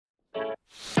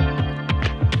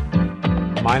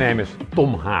My name is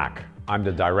Tom Haak. I'm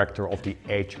the director of the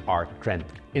HR Trend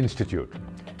Institute.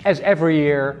 As every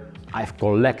year, I've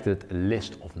collected a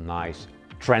list of nice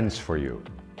trends for you.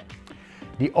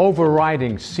 The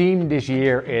overriding theme this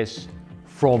year is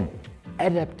from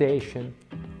adaptation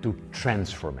to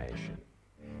transformation.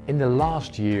 In the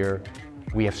last year,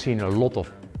 we have seen a lot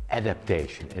of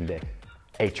adaptation in the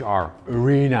HR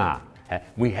arena.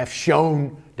 We have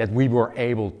shown that we were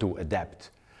able to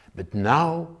adapt. But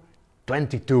now,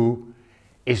 22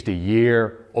 is the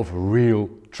year of real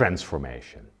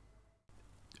transformation.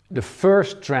 The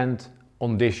first trend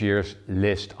on this year's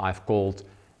list I've called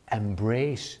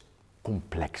Embrace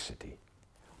Complexity.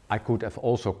 I could have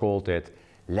also called it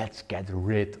Let's Get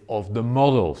Rid of the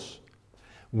Models.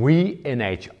 We in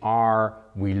HR,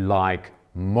 we like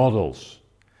models.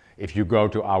 If you go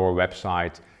to our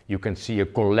website, you can see a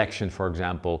collection, for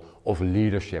example, of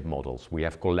leadership models. We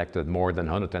have collected more than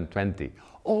 120.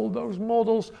 All those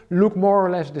models look more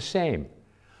or less the same.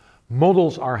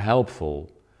 Models are helpful,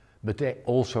 but they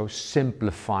also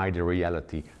simplify the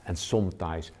reality and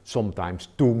sometimes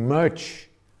too much.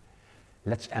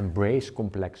 Let's embrace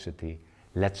complexity,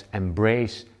 let's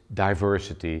embrace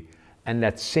diversity, and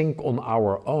let's think on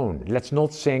our own. Let's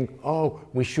not think, oh,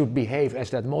 we should behave as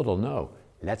that model. No,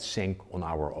 let's think on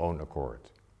our own accord.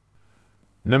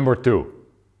 Number 2,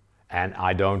 and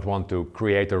I don't want to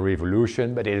create a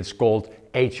revolution, but it is called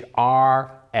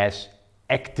HR as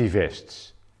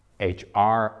activists.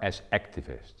 HR as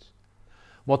activists.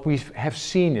 What we have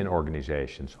seen in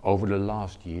organizations over the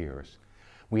last years,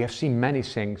 we have seen many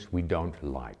things we don't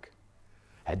like.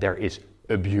 There is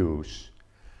abuse,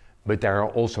 but there are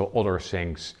also other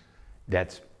things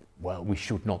that, well, we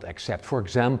should not accept. For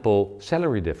example,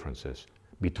 salary differences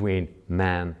between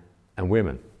men and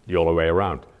women. The other way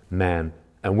around, men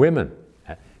and women.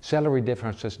 Salary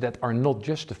differences that are not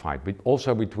justified, but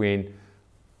also between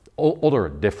all other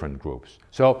different groups.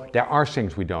 So there are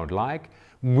things we don't like.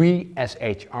 We as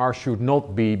HR should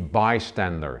not be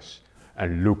bystanders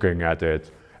and looking at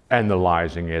it,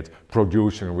 analyzing it,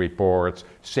 producing reports,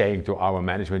 saying to our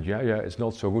management, yeah, it's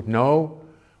not so good. No,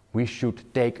 we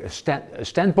should take a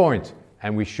standpoint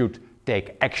and we should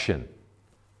take action.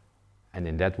 And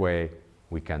in that way,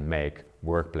 we can make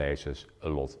workplaces a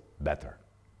lot better.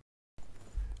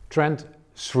 Trend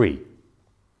 3.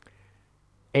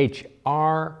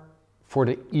 HR for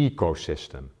the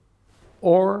ecosystem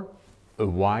or a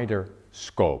wider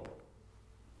scope.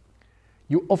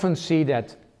 You often see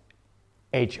that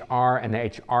HR and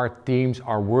HR teams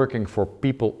are working for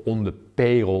people on the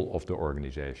payroll of the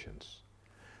organizations.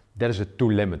 That is a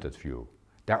too limited view.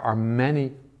 There are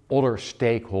many other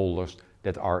stakeholders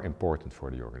that are important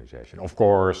for the organization. Of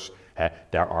course,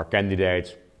 there are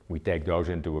candidates, we take those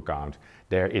into account.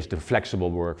 There is the flexible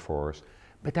workforce,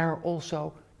 but there are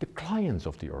also the clients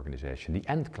of the organization, the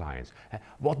end clients.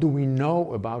 What do we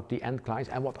know about the end clients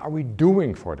and what are we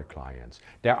doing for the clients?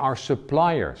 There are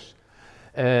suppliers.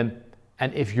 And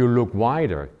if you look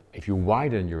wider, if you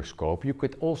widen your scope, you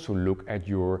could also look at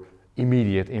your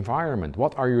immediate environment.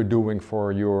 What are you doing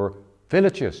for your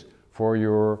villages, for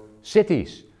your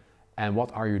cities? And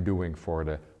what are you doing for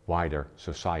the wider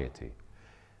society?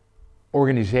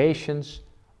 Organizations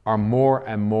are more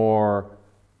and more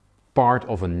part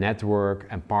of a network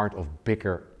and part of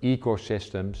bigger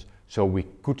ecosystems. So we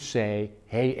could say,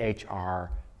 hey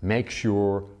HR, make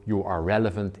sure you are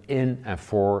relevant in and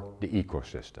for the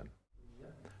ecosystem.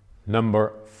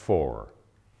 Number 4,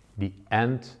 the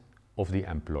end of the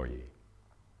employee.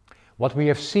 What we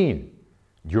have seen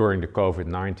during the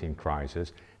COVID-19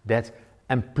 crisis, that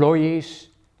employees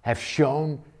have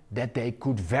shown that they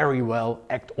could very well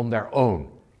act on their own,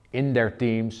 in their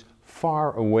teams,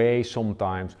 far away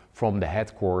sometimes from the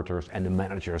headquarters and the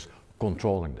managers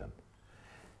controlling them.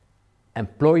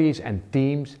 Employees and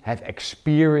teams have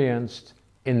experienced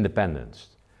independence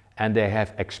and they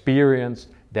have experienced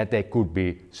that they could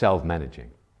be self-managing.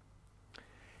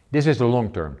 This is the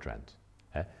long-term trend.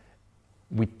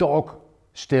 We talk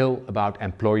still about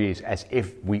employees as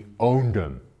if we own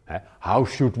them. How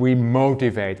should we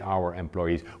motivate our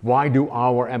employees? Why do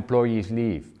our employees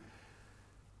leave?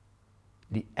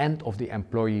 The end of the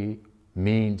employee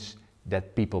means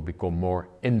that people become more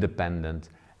independent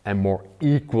and more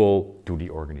equal to the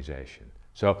organization.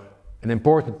 So an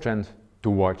important trend to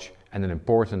watch and an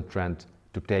important trend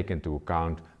to take into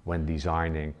account when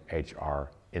designing HR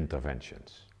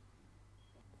interventions.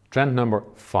 Trend number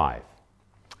 5.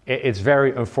 It's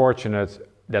very unfortunate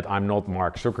that I'm not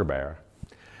Mark Zuckerberg.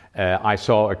 I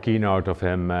saw a keynote of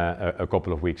him a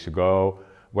couple of weeks ago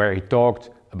where he talked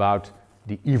about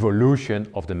the evolution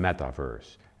of the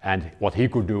Metaverse. And what he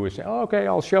could do is say, okay,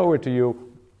 I'll show it to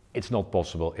you. It's not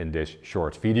possible in this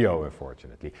short video,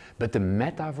 unfortunately. But the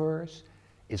metaverse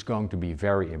is going to be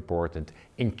very important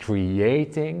in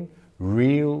creating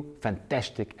real,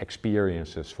 fantastic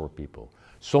experiences for people.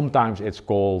 Sometimes it's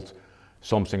called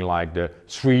something like the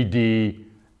 3D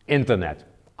internet.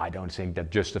 I don't think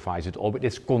that justifies it all, but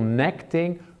it's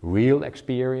connecting real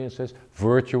experiences,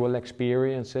 virtual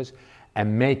experiences,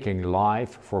 and making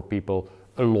life for people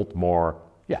a lot more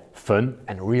fun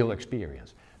and real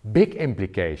experience. Big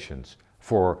implications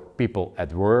for people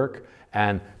at work,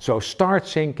 and so start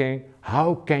thinking,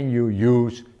 how can you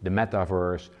use the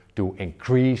metaverse to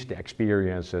increase the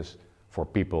experiences for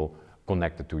people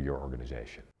connected to your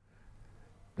organization?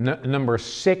 Number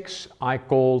 6 I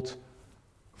called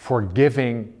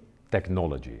forgiving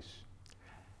technologies.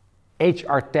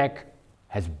 HR tech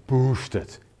has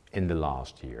boosted in the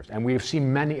last years, and we have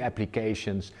seen many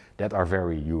applications that are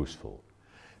very useful.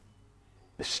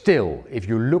 Still, if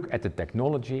you look at the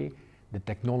technology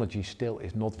still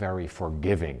is not very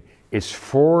forgiving. It's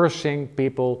forcing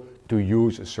people to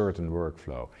use a certain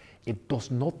workflow. It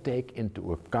does not take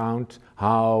into account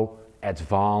how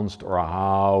advanced or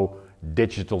how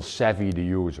digital savvy the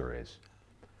user is.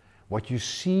 What you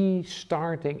see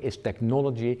starting is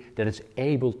technology that is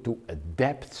able to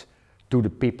adapt to the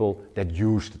people that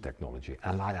use the technology.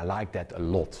 And I like that a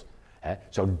lot.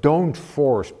 So don't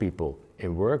force people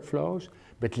in workflows,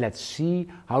 but let's see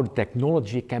how the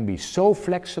technology can be so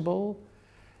flexible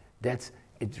that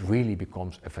it really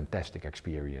becomes a fantastic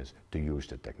experience to use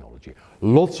the technology.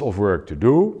 Lots of work to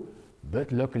do,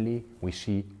 but luckily we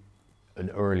see an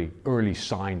early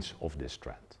signs of this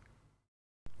trend.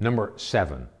 Number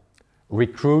 7,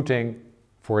 recruiting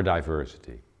for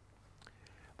diversity.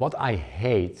 What I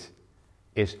hate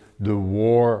is the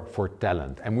war for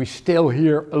talent, and we still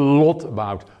hear a lot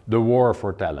about the war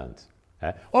for talent.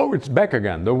 Oh, it's back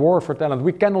again, the war for talent.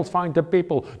 We cannot find the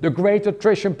people. The great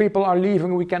attrition, people are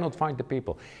leaving, we cannot find the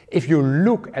people. If you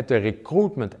look at the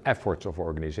recruitment efforts of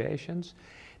organizations,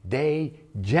 they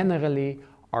generally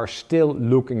are still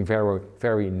looking very,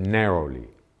 very narrowly.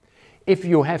 If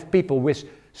you have people with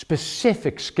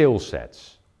specific skill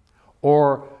sets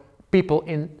or people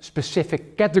in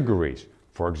specific categories,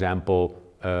 for example,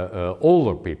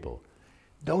 older people,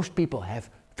 those people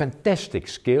have fantastic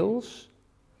skills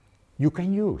you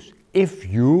can use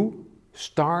if you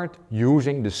start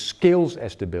using the skills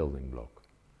as the building block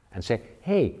and say,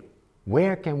 hey,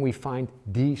 where can we find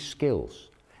these skills?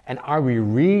 And are we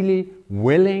really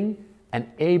willing and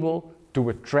able to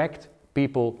attract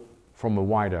people from a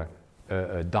wider,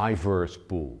 diverse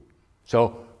pool?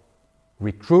 So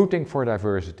recruiting for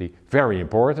diversity, very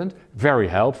important, very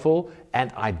helpful,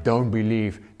 and I don't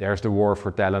believe there's the war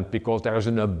for talent because there's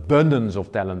an abundance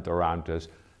of talent around us.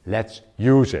 Let's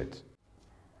use it.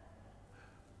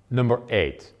 Number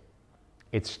 8,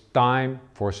 it's time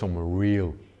for some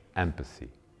real empathy.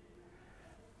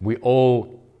 We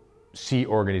all see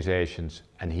organizations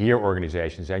and hear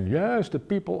organizations saying, yes, the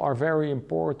people are very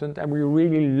important and we're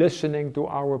really listening to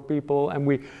our people,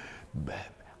 and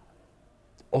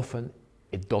often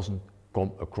it doesn't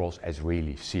come across as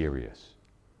really serious.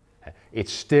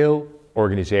 It's still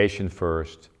organization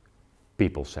first,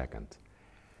 people second.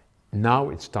 Now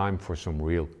it's time for some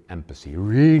real empathy.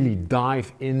 Really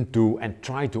dive into and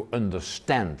try to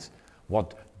understand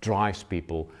what drives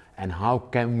people and how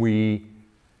can we,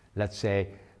 let's say,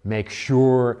 make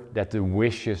sure that the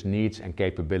wishes, needs and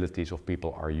capabilities of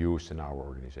people are used in our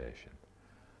organization.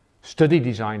 Study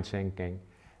design thinking,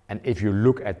 and if you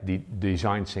look at the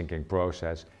design thinking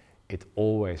process, it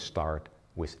always starts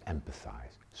with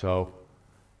empathize. So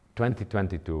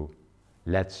 2022,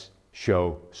 let's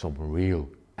show some real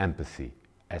empathy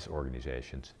as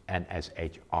organizations and as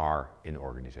HR in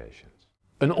organizations.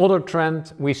 Another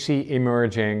trend we see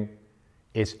emerging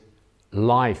is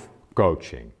life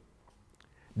coaching.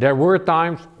 There were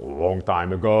times, a long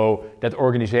time ago, that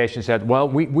organizations said, well,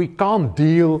 we can't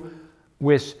deal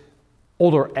with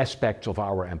other aspects of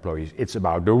our employees. It's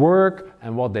about the work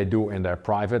and what they do in their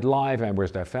private life and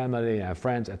with their family and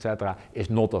friends, etc.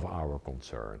 is not of our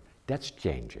concern. That's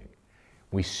changing.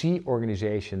 We see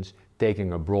organizations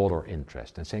taking a broader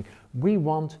interest and saying, we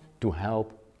want to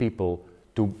help people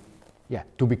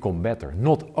to become better,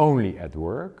 not only at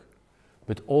work,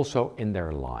 but also in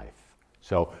their life.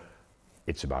 So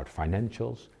it's about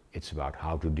financials, it's about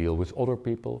how to deal with other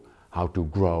people, how to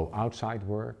grow outside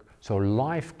work. So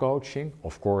life coaching,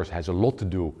 of course, has a lot to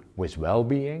do with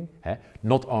well-being,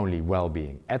 not only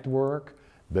well-being at work,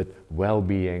 but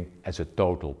well-being as a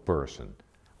total person.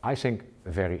 I think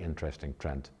a very interesting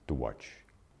trend to watch.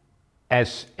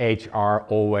 As HR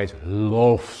always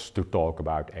loves to talk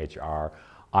about HR,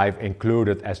 I've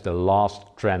included as the last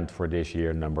trend for this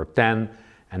year, number 10,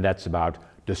 and that's about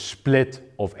the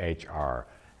split of HR.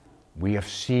 We have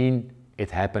seen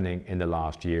it happening in the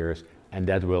last years, and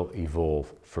that will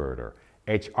evolve further.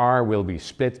 HR will be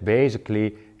split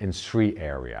basically in 3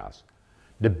 areas.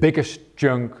 The biggest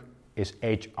chunk is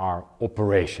HR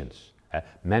operations.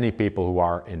 Many people who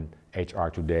are in HR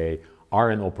today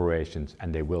are in operations,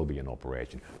 and they will be in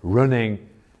operation. Running,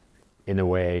 in a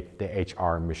way, the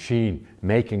HR machine,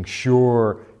 making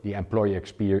sure the employee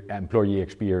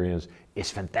experience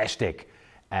is fantastic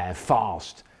and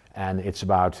fast, and it's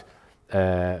about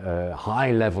a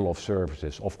high level of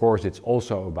services. Of course, it's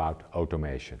also about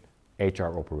automation,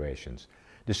 HR operations.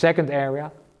 The second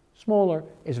area, smaller,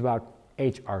 is about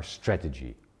HR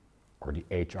strategy, or the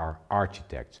HR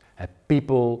architects,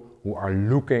 people who are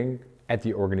looking at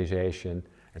the organization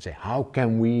and say, how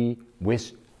can we,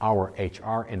 with our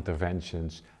HR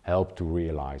interventions, help to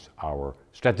realize our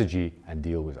strategy and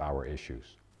deal with our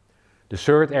issues. The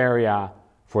third area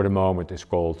for the moment is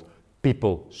called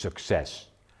people success,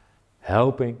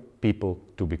 helping people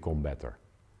to become better.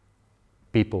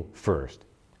 People first,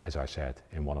 as I said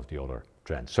in one of the other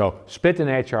trends. So split in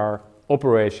HR,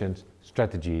 operations,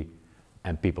 strategy,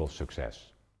 and people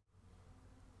success.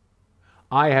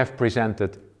 I have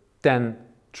presented 10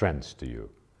 trends to you.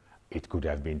 It could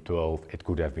have been 12, it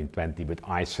could have been 20, but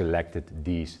I selected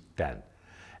these 10.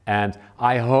 And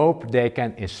I hope they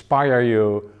can inspire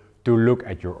you to look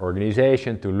at your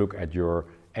organization, to look at your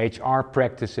HR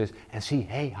practices and see,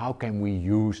 hey, how can we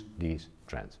use these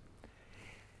trends?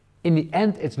 In the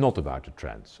end, it's not about the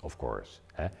trends, of course.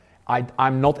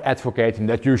 I'm not advocating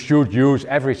that you should use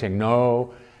everything.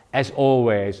 No, as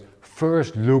always,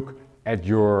 first look at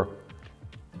your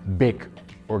big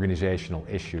organizational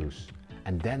issues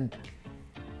and then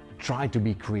try to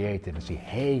be creative and see,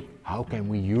 hey, how can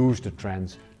we use the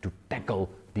trends to tackle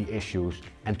the issues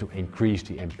and to increase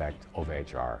the impact of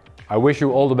HR. I wish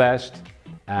you all the best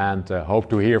and hope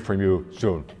to hear from you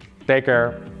soon. Take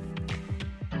care.